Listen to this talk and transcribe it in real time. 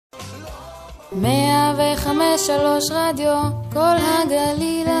105.3 רדיו, כל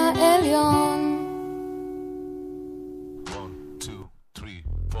הגליל העליון. 1, 2, 3,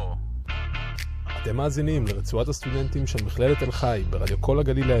 4. אתם מאזינים לרצועת הסטודנטים של מכללת תל חי ברדיו כל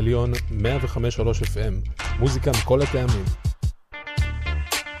הגליל העליון 105.3 FM. מוזיקה מכל הטעמים.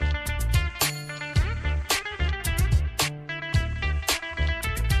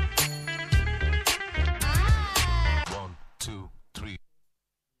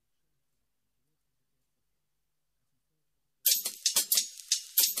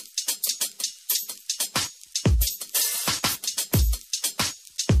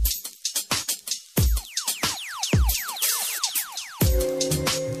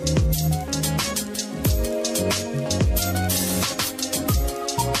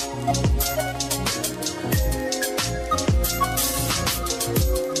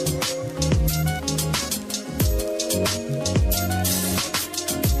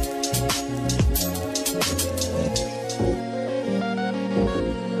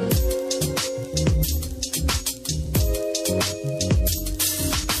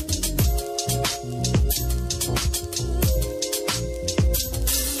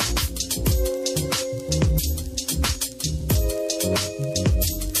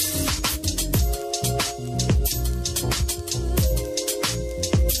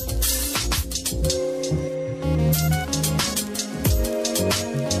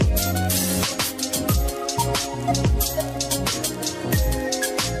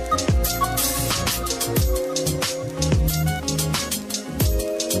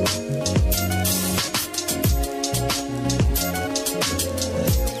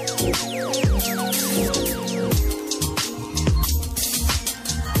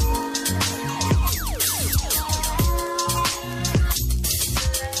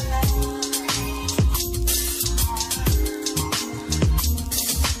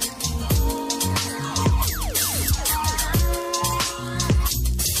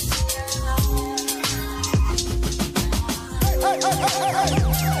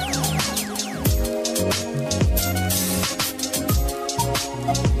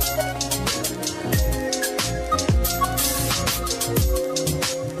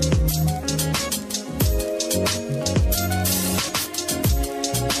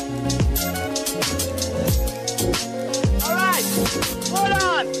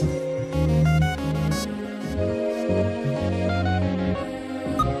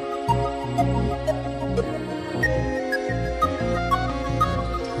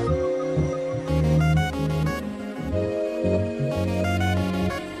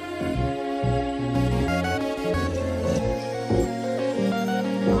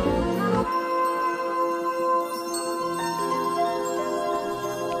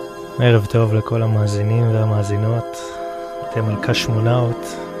 ערב טוב לכל המאזינים והמאזינות. אתם על קשמונאוט.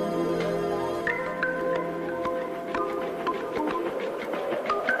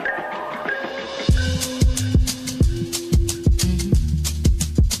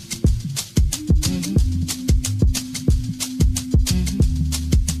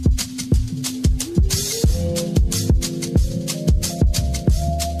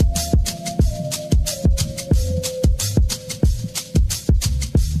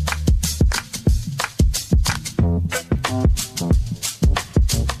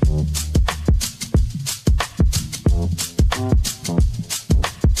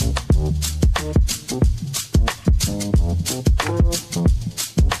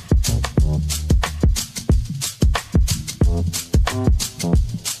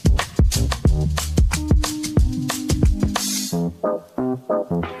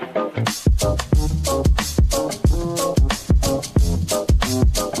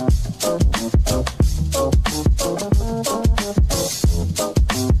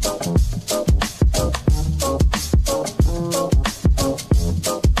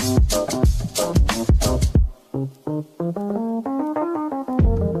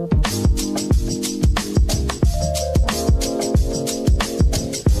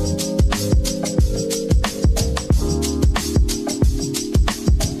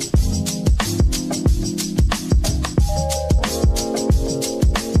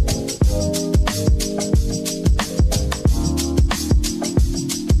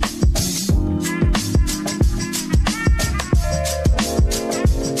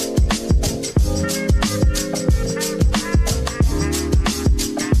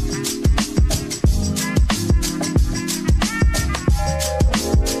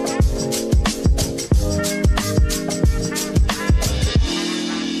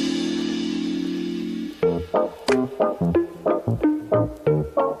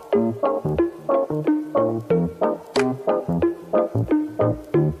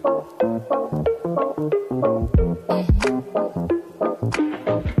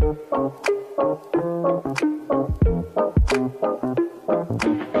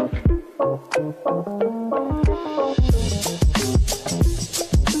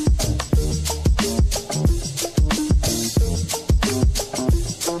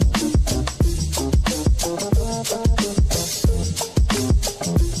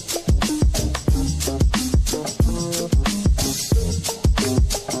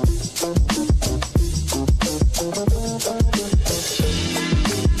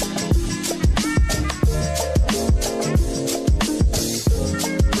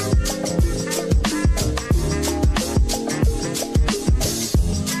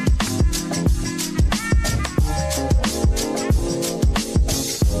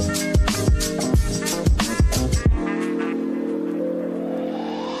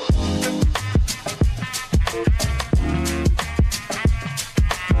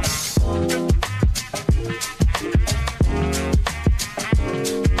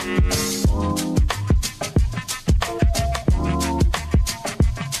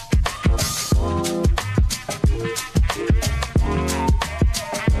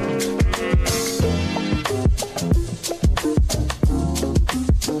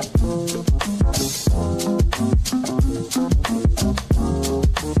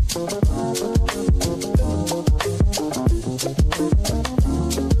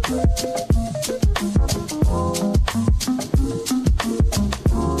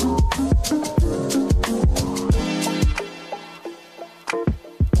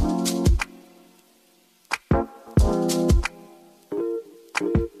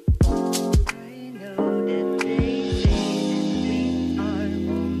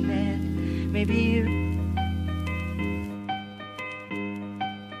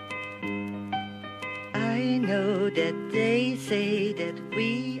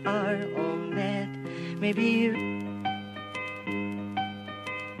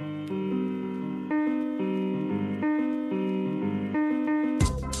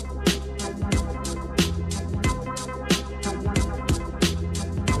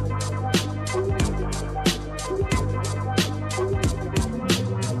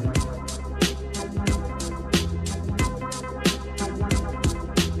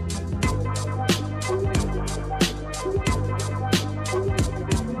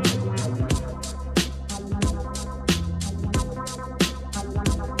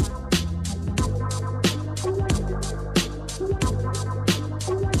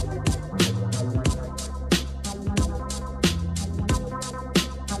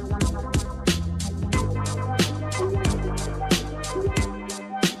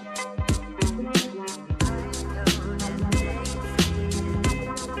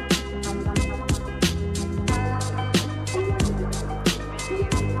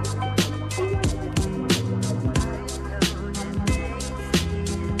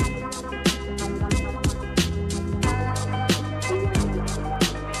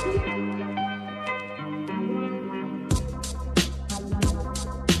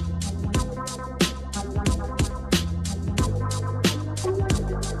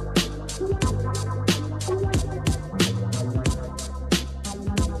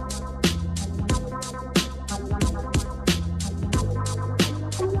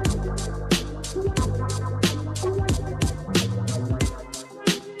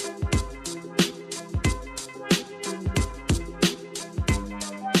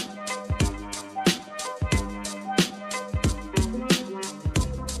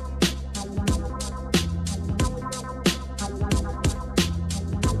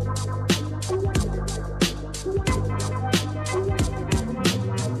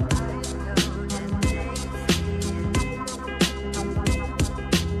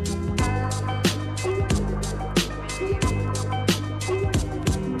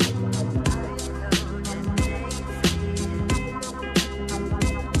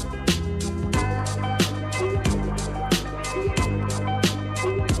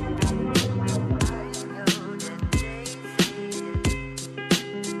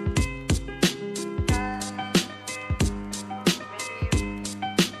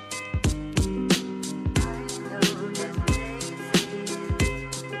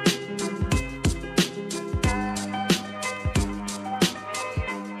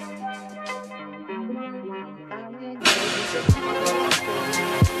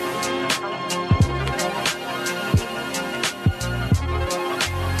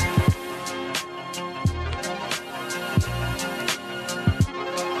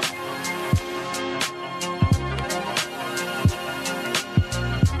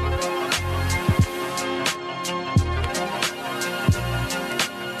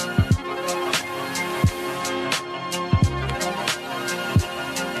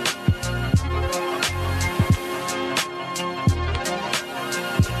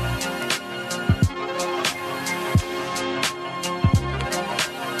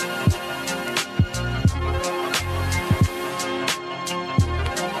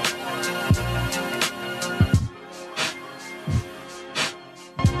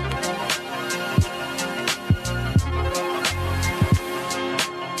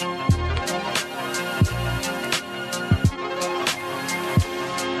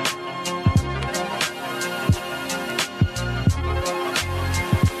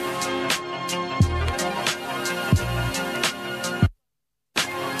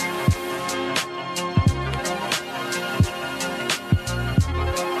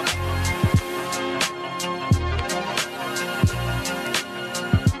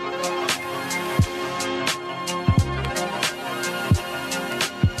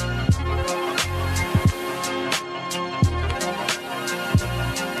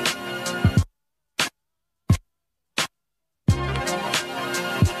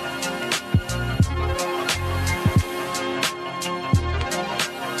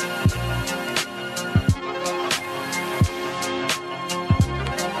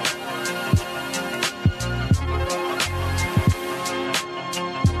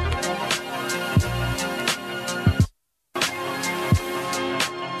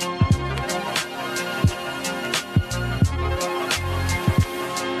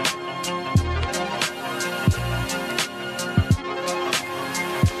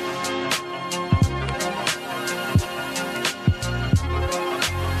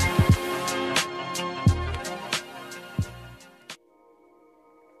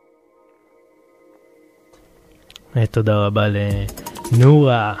 תודה רבה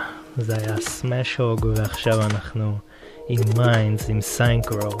לנורה, זה היה סמאש הוג, ועכשיו אנחנו עם מיינדס, עם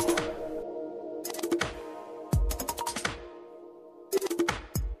סיינקרו.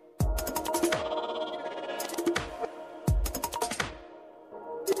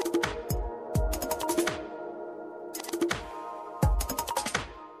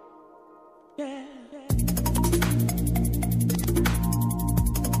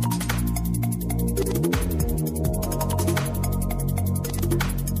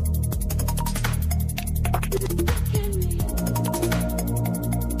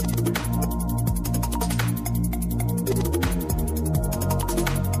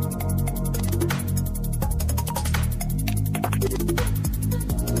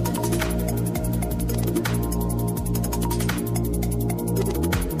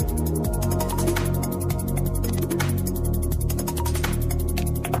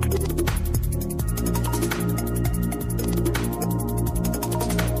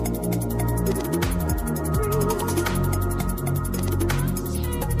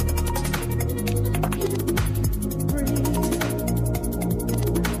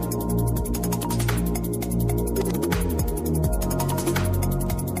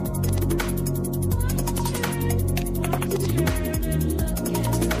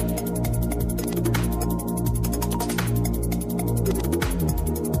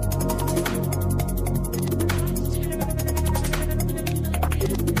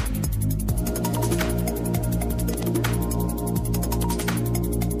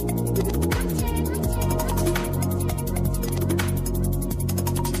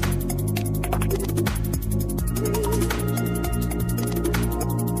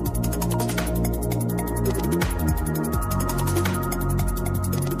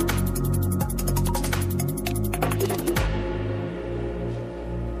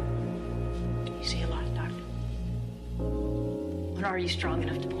 Strong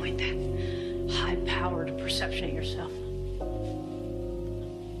enough to point that high-powered perception at yourself.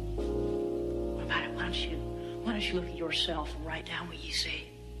 What about it? Why don't you look at yourself and write down what you see?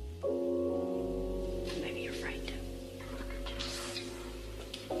 Maybe you're afraid to.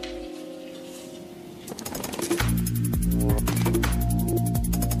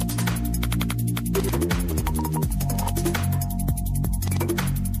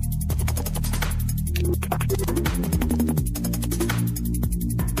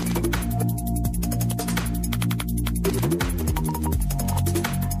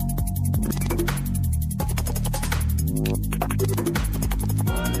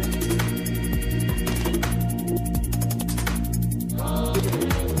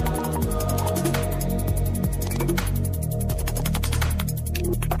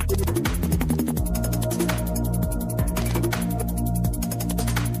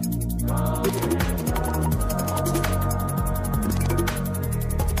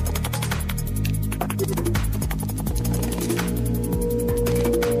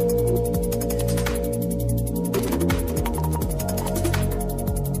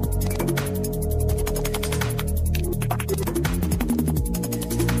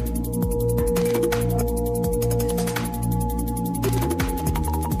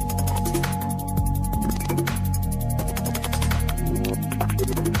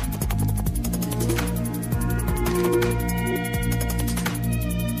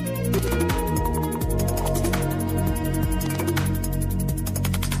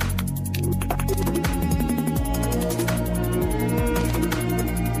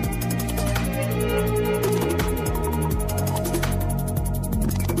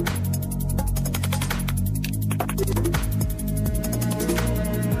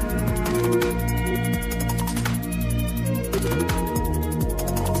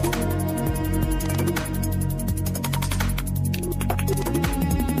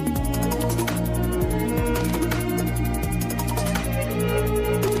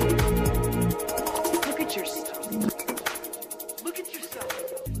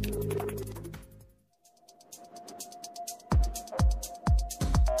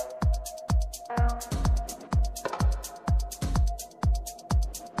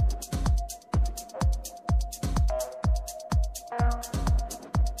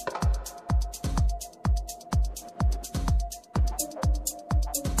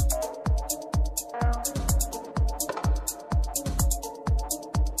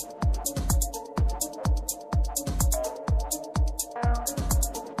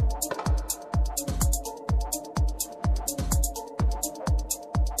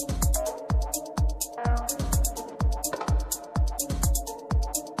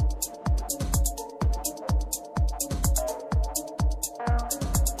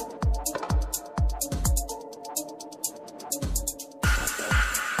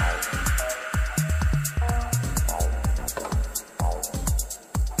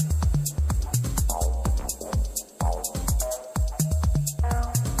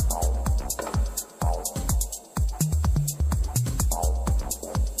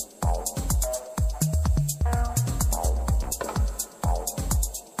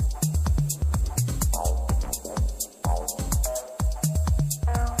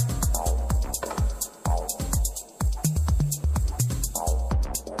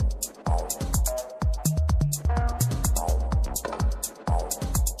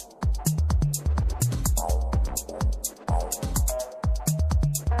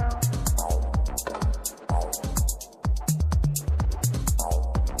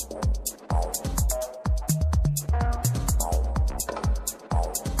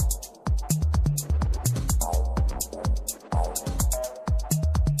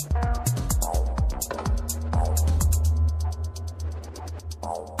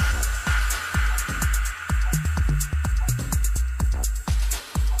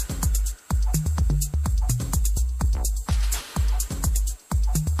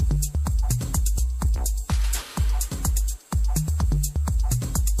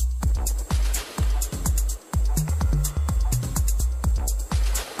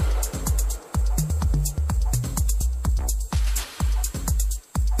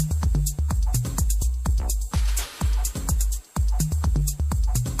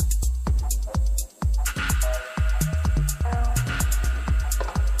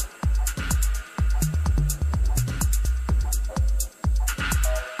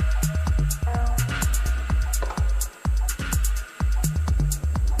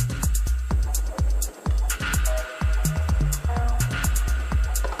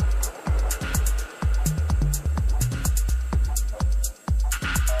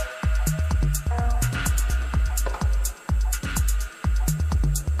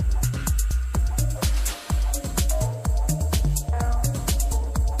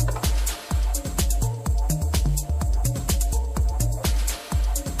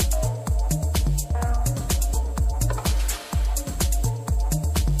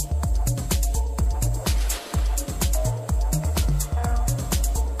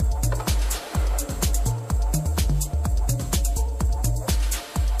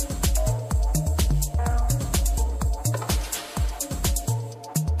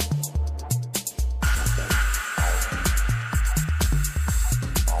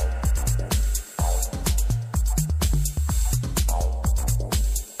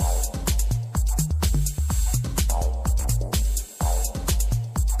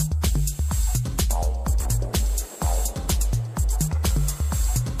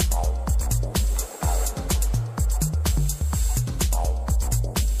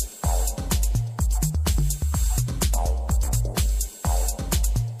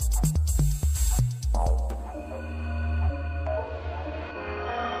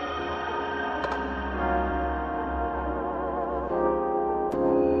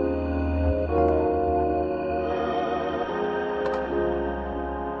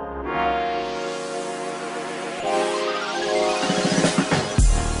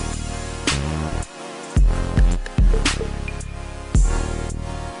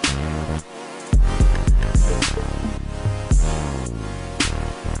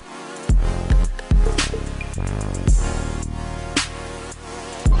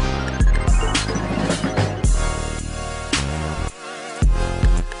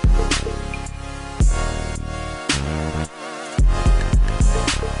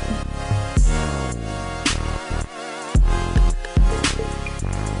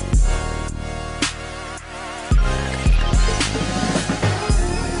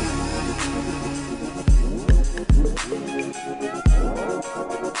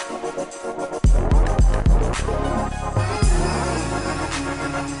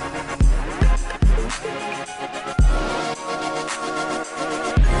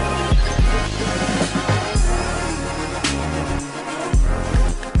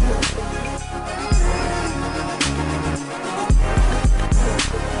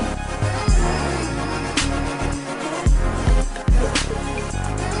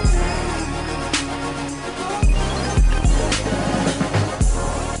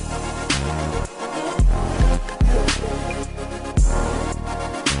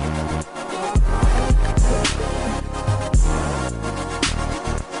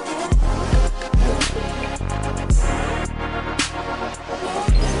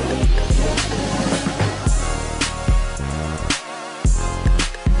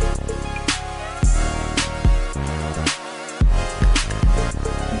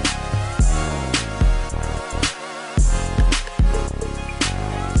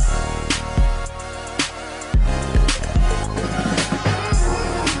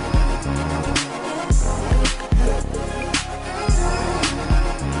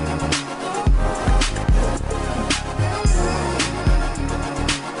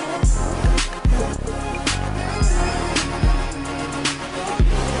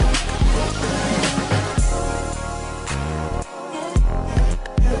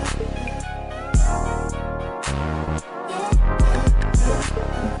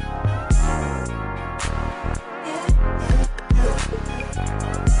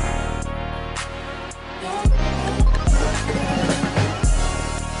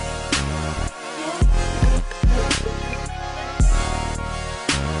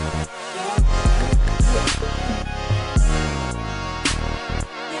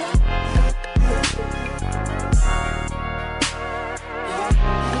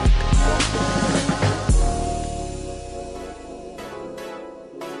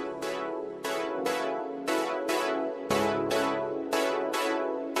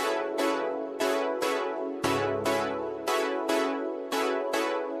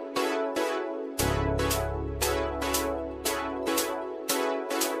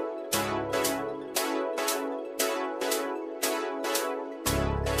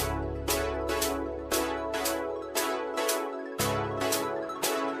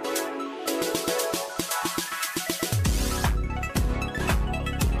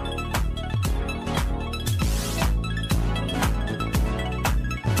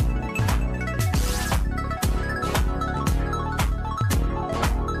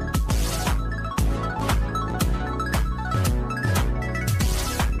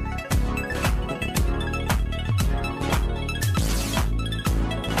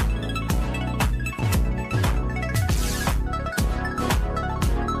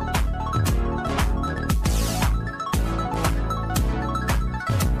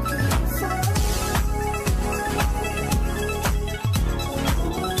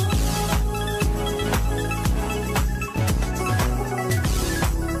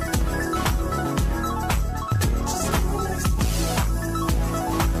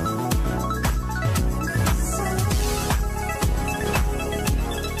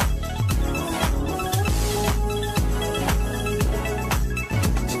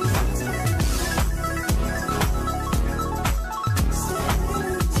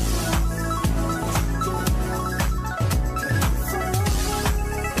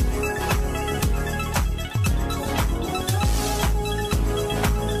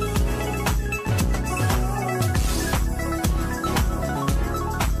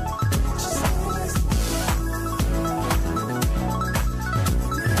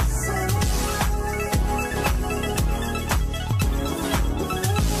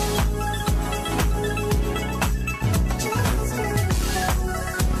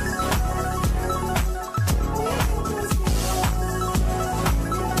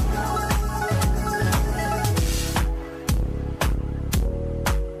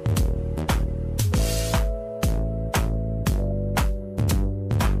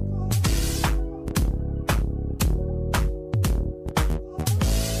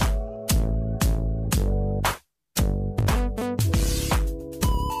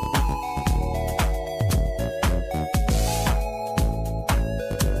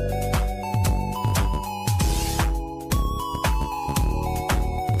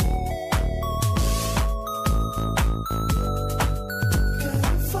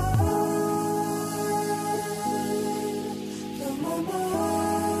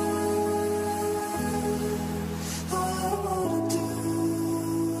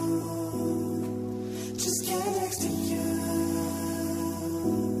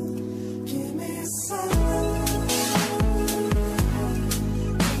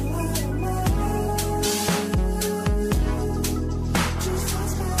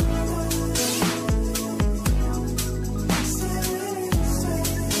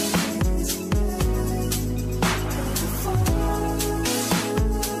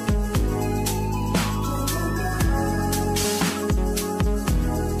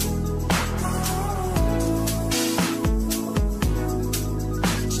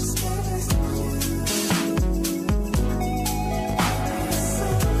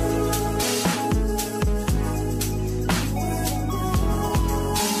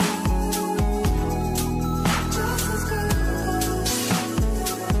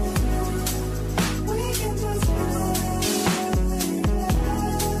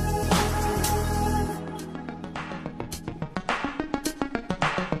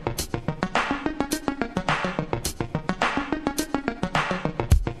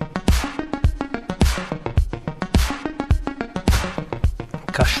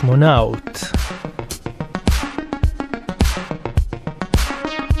 קשמונאוט.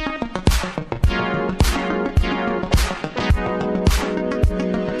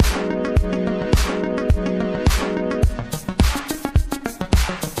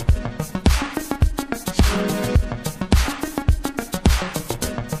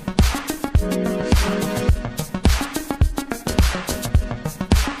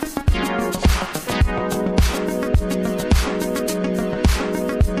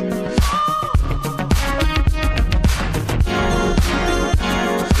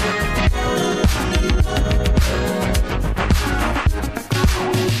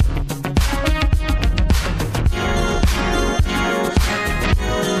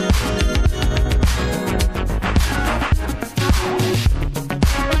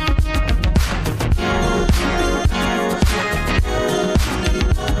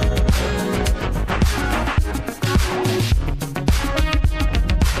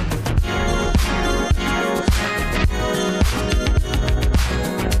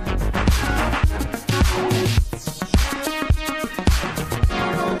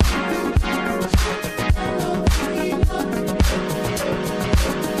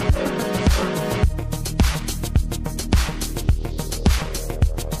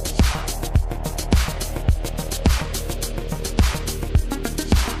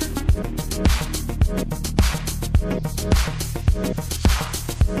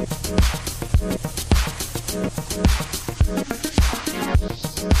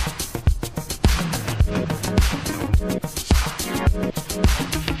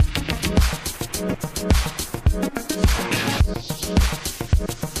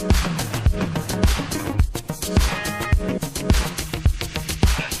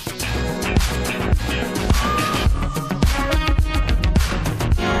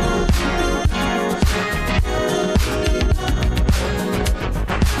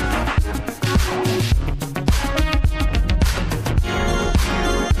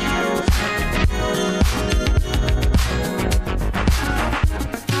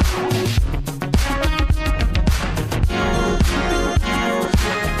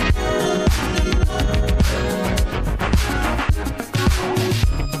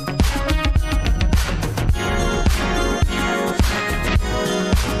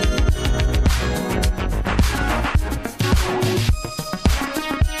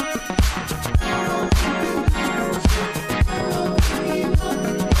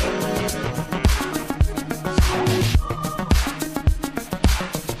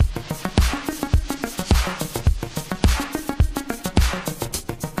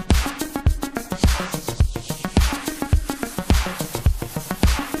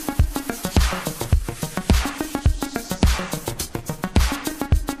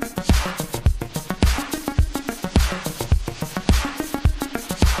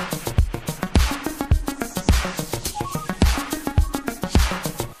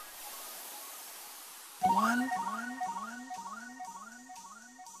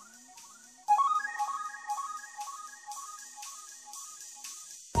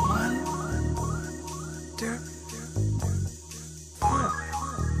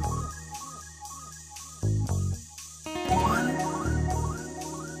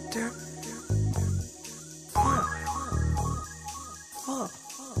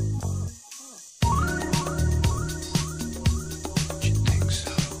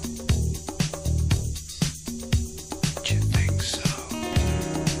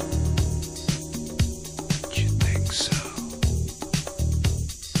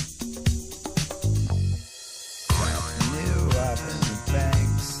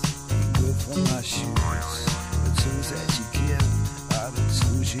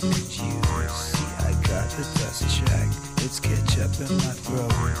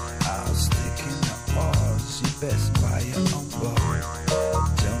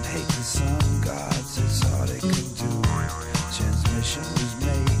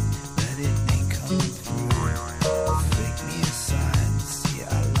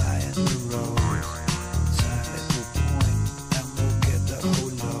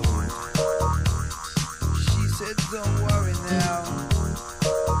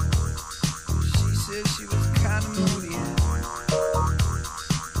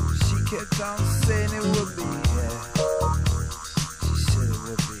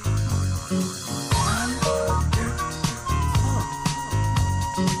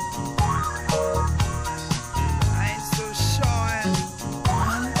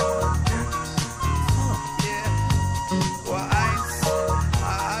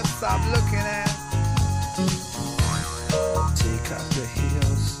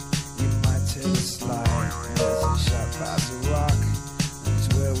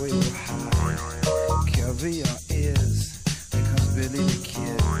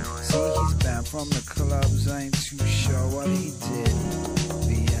 from the clubs, I ain't too sure what he did.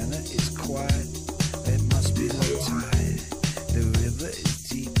 Vienna is quiet, it must be low tide. The river is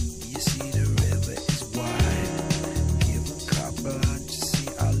deep, you see the river is wide. Give a couple on to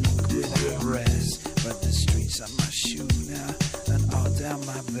see I look without rest. But the streets are my shoe now, and all down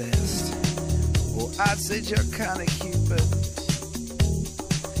my vest. Oh, I said you're kinda cute, but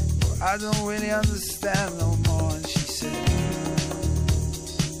I don't really understand no more. And she said,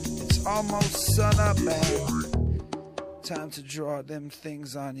 it's almost sun up, man. Time to draw them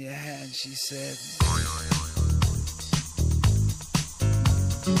things on your hand, she said.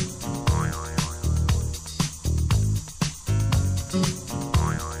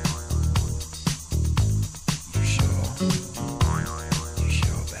 You sure? You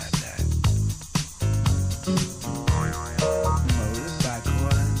sure about that? Motorbike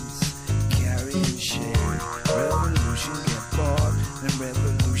runs, carrying shade. Revolution get bought and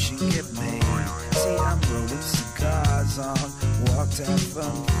revolution get made. See, I'm rolling cigars on, walked out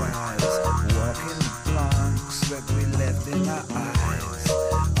from fires, walking the blocks that we left in our eyes.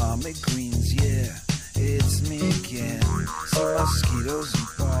 Army greens, yeah, it's me again. Some mosquitoes and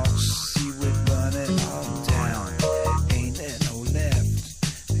bugs, see we burn it all down. Ain't there no left,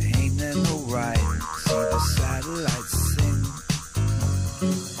 ain't there no right. See the satellites sing.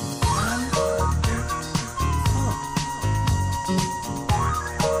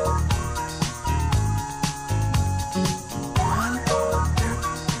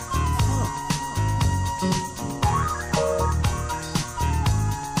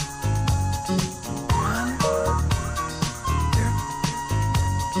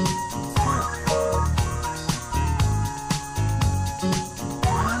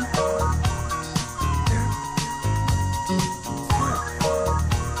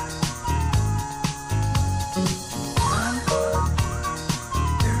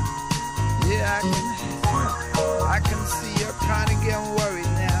 I can see you're kinda getting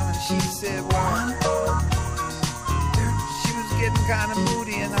worried now. And she said, well, she was getting kinda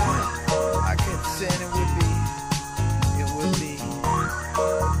moody, and I kept saying it would be.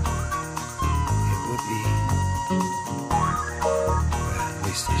 Well, at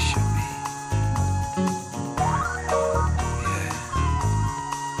least it should be. Yeah,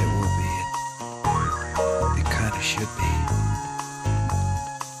 it would be. It kinda should be.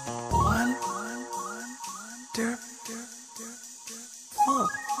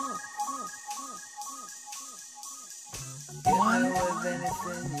 With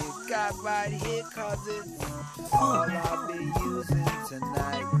anything you got right here, 'cause it's all I'll be using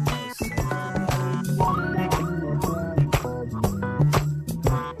tonight.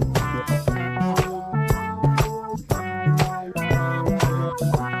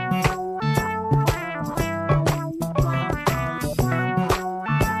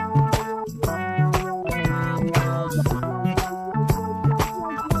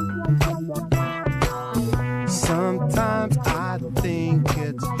 Sometimes I think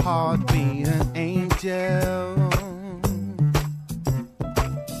it's hard being an angel.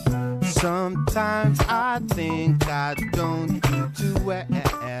 Sometimes I think I don't do too well. Yeah.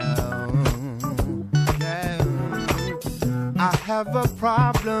 I have a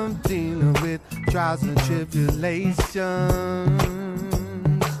problem dealing with trials and tribulations.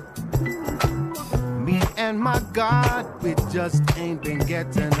 Me and my God, we just ain't been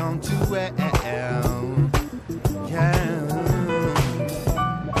getting on too well. Yeah.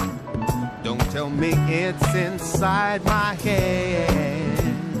 Don't tell me it's inside my head.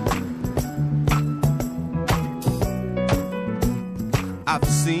 I've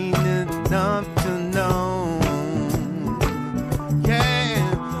seen enough to know. Yeah,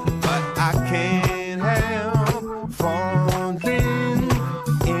 but I can't help falling in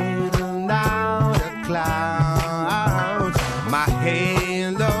and out of clouds. My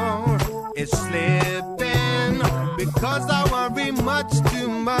halo is slipping because I worry much too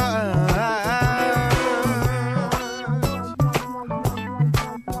much.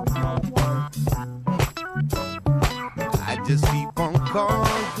 I just keep on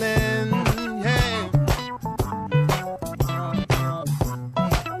calling, yeah.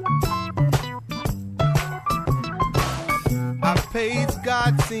 I praise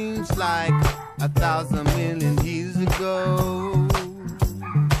God seems like 1,000 million years ago.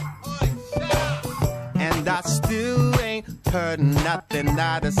 And I still ain't heard nothing,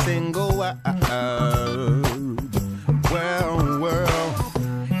 not a single word. Well,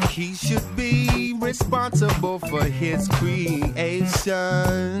 he should be responsible for his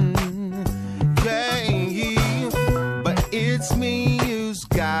creation. Yeah, but it's me who's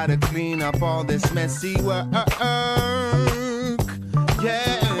gotta clean up all this messy work.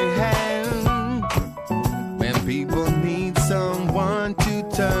 Yeah,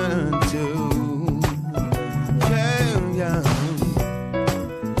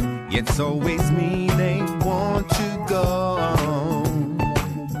 always me they want to go.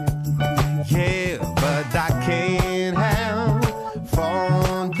 Yeah, but I can't help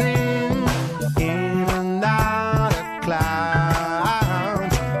falling in and out of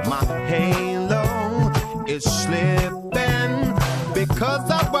clouds. My halo is slipping because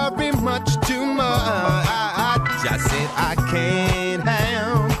I worry much too much. I said I can't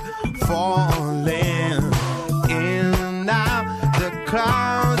help falling in and out the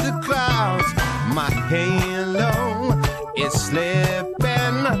clouds, my halo is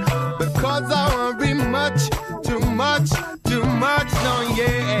slipping because I worry much, too much, no,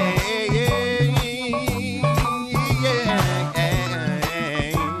 yeah.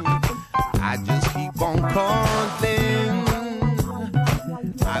 I just keep on calling,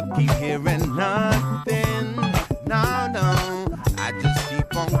 I keep hearing nothing, no, I just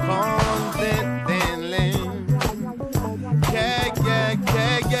keep on calling, yeah.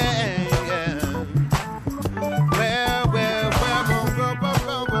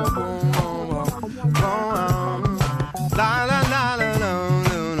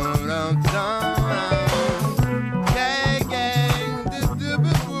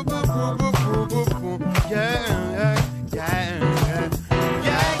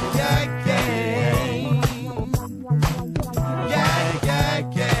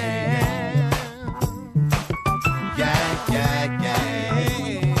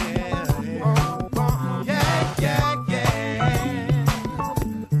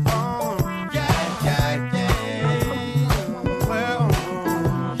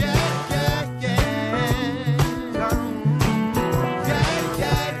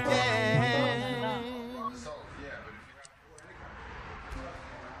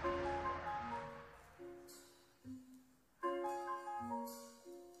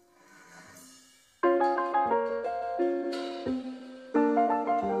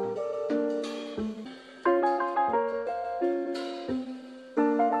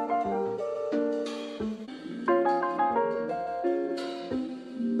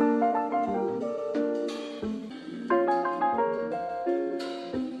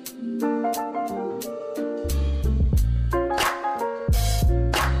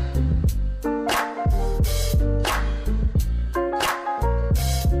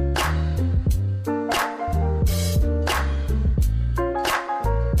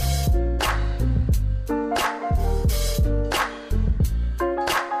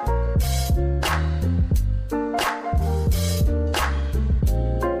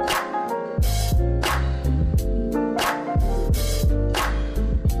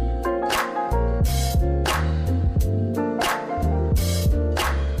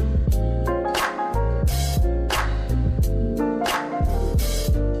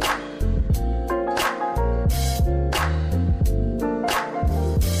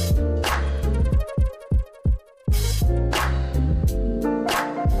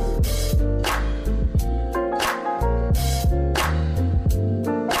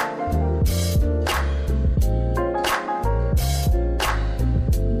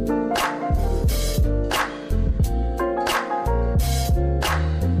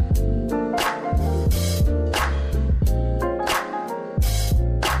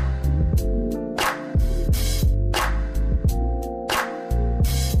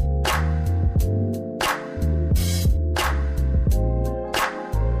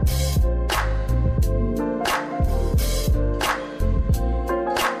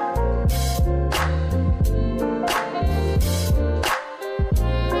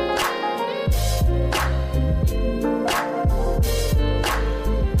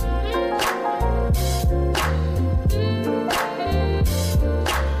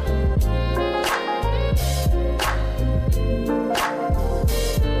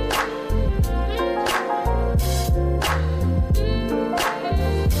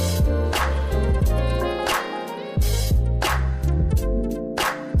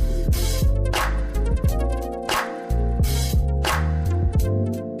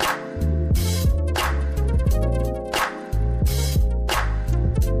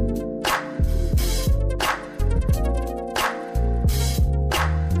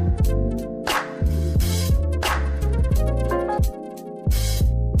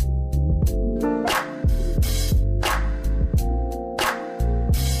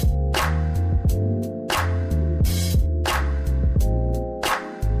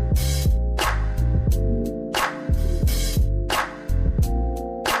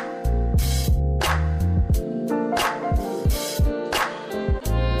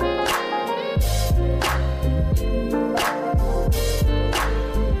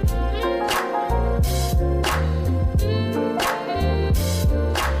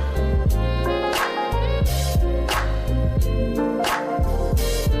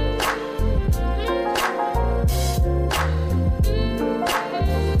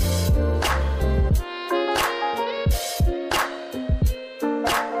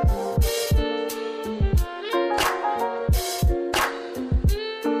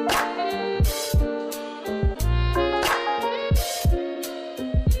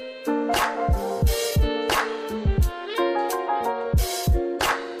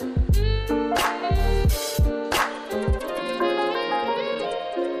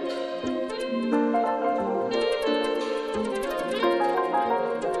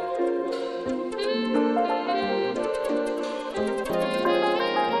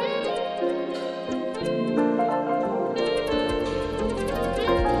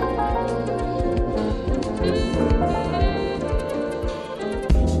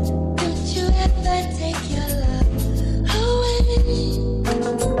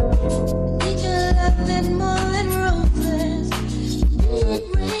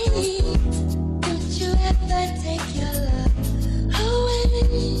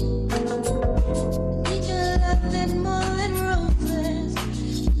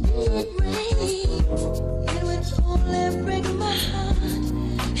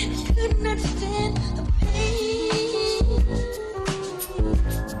 not stand the pain.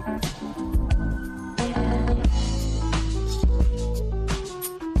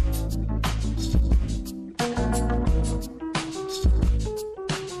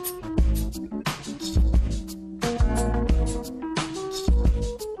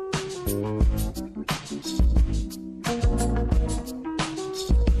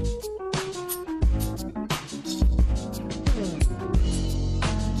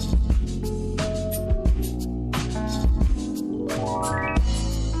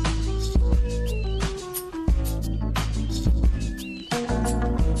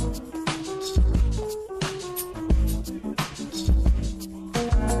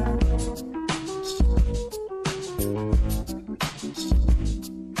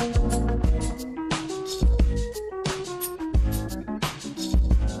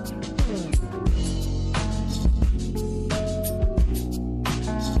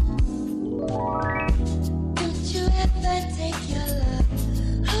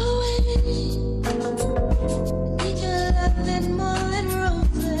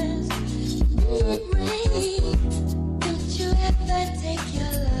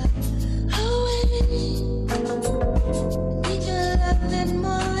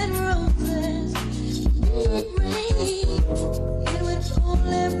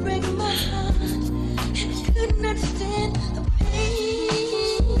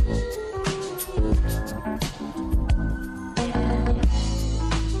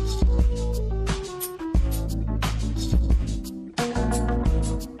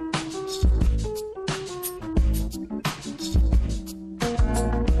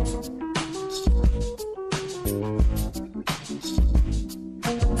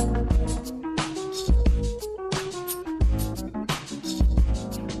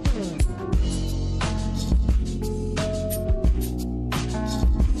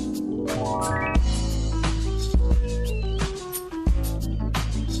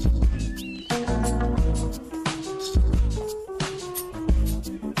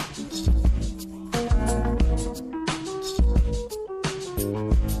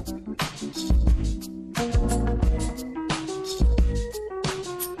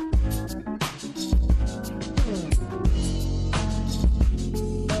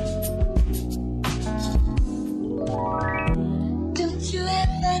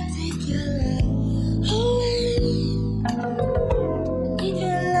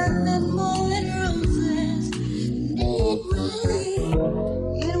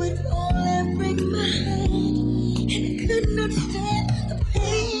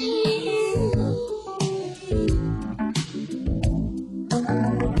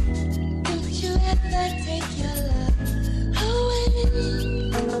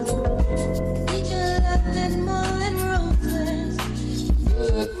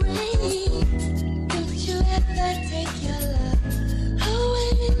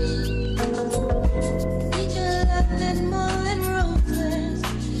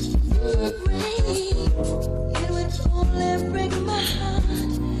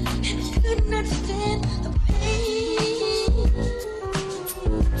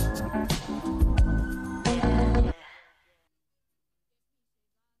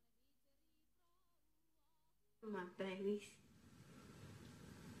 Babies.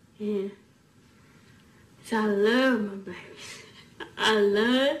 Yeah. So I love my babies. I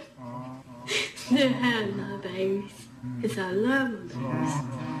love to have my babies. Because I love my babies.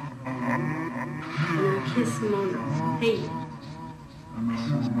 And I kiss them on the head.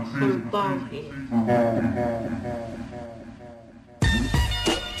 On the bald head.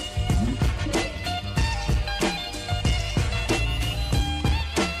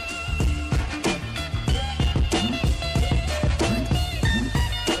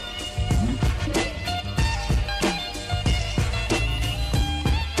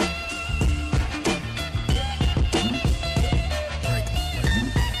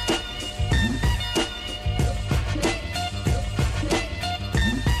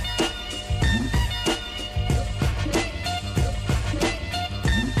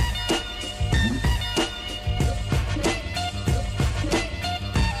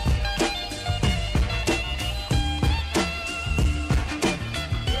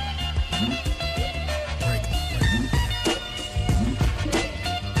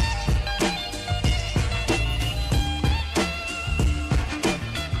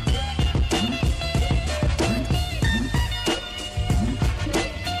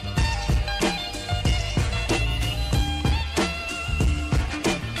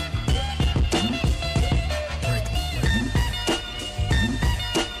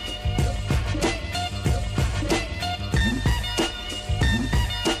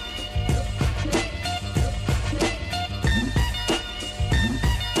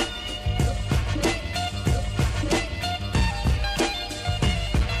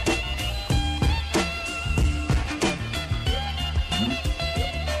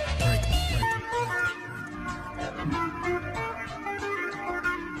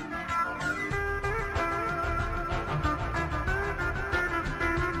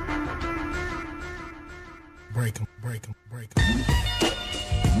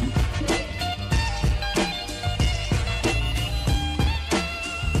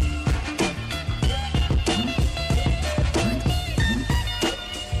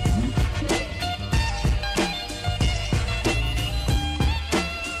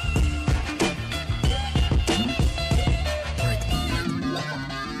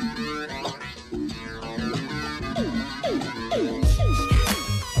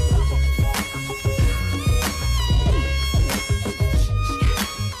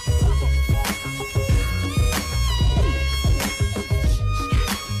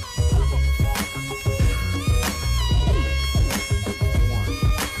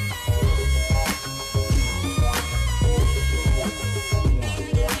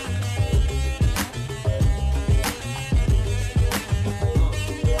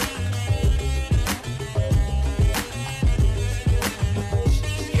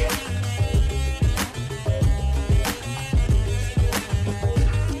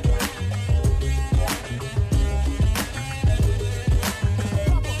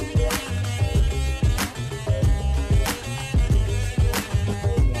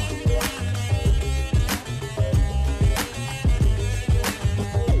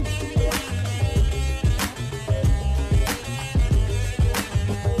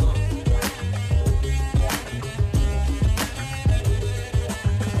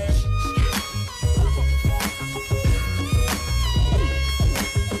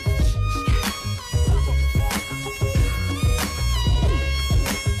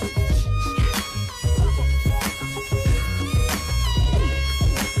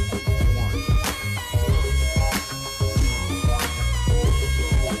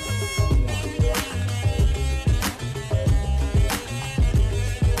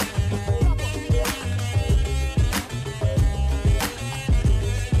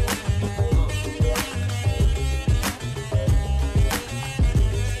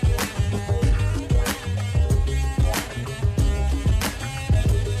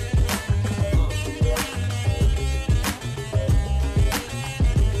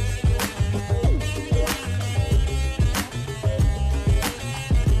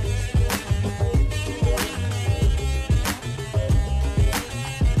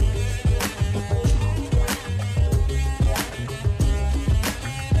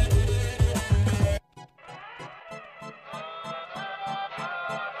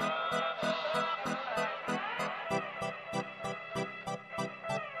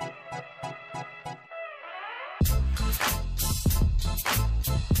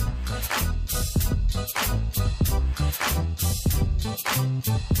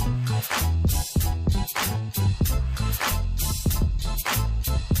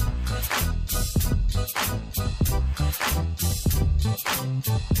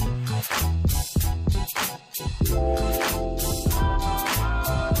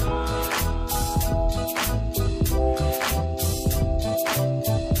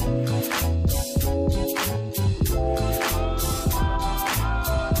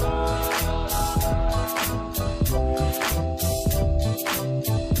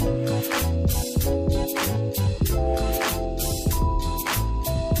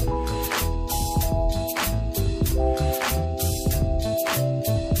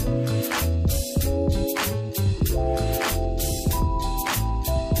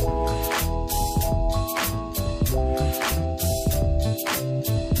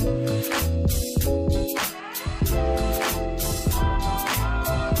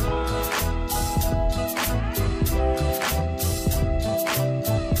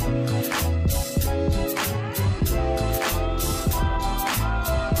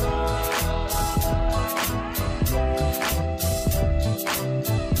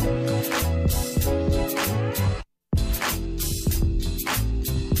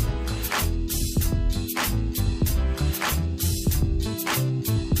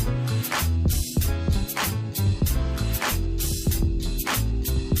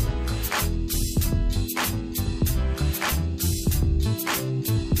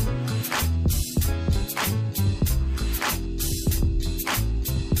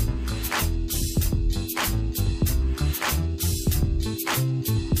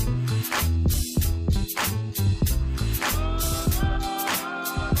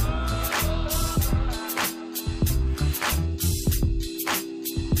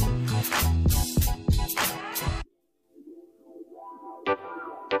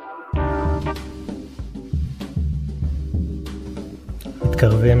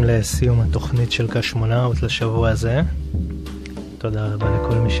 מתקרבים לסיום התוכנית של קשמונאוט לשבוע הזה. תודה רבה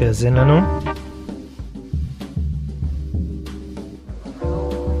לכל מי שהאזין לנו.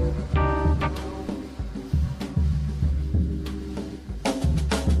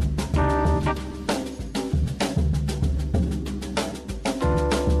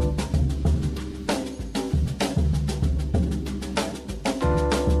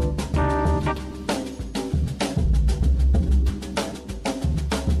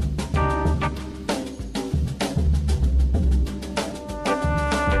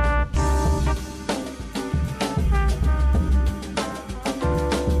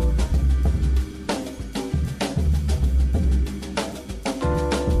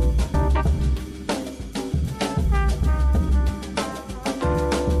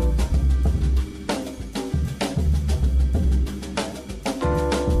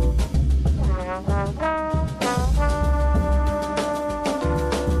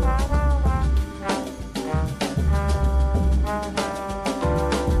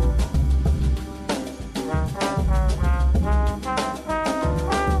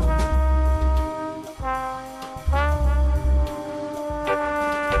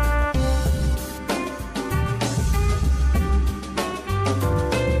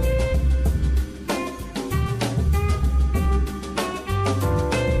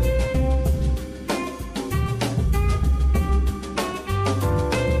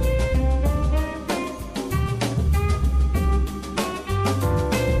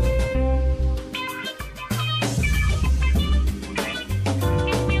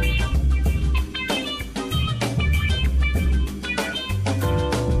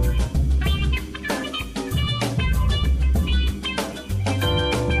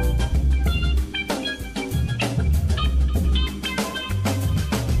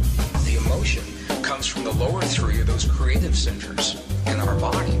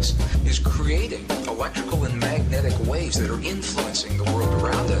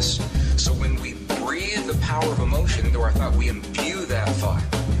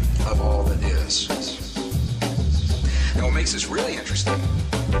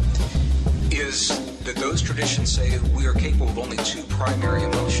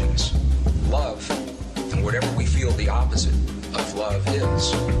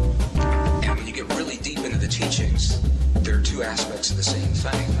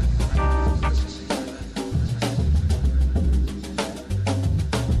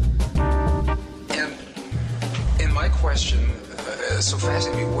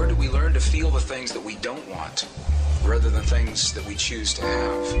 That we choose to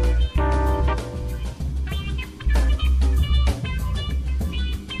have.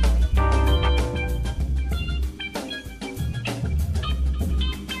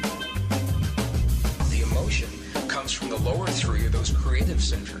 The emotion comes from the lower three of those creative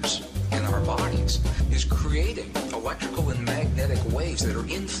centers in our bodies is creating electrical and magnetic waves that are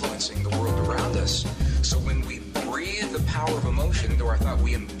influencing the world around us. So when we breathe the power of emotion into our thought,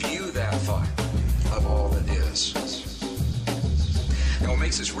 we imbue that thought of all that is. Now, what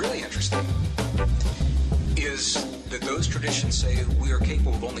makes this really interesting is that those traditions say we are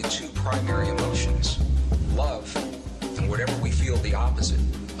capable of only two primary emotions, love and whatever we feel the opposite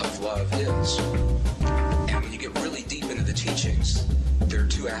of love is. And when you get really deep into the teachings, there are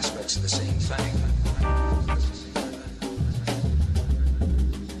two aspects of the same thing.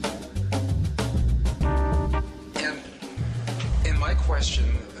 And my question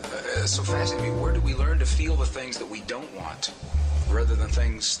so fascinating me, where do we learn to feel the things that we don't want rather than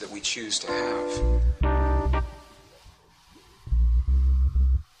things that we choose to have?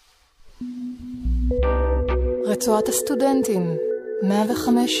 רצועת הסטודנטים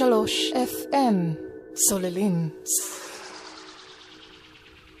 105.3 FM סוללים